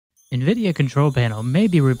Nvidia Control Panel may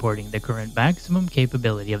be reporting the current maximum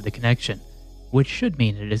capability of the connection, which should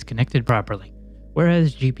mean it is connected properly,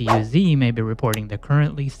 whereas GPU-Z may be reporting the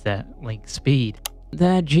currently set link speed.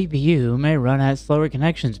 That GPU may run at slower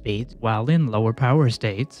connection speeds while in lower power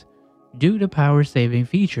states, due to power-saving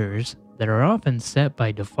features that are often set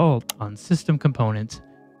by default on system components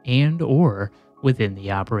and/or within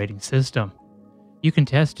the operating system. You can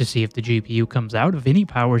test to see if the GPU comes out of any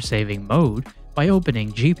power-saving mode by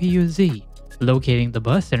opening GPU-Z, locating the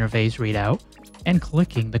bus interface readout, and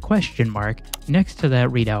clicking the question mark next to that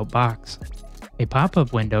readout box. A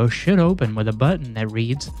pop-up window should open with a button that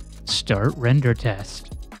reads Start Render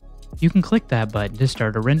Test. You can click that button to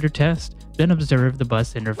start a render test, then observe the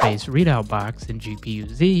bus interface readout box in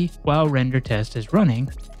GPU-Z while render test is running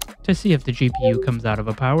to see if the GPU comes out of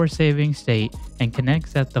a power-saving state and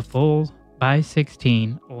connects at the full by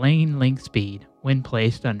 16 lane link speed when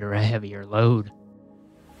placed under a heavier load.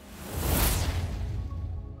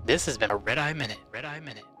 This has been a Red Eye Minute. Red Eye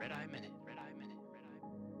Minute. Red Eye Minute. Red Eye Minute.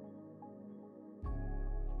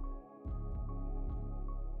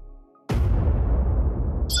 Red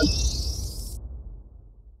Eye Minute.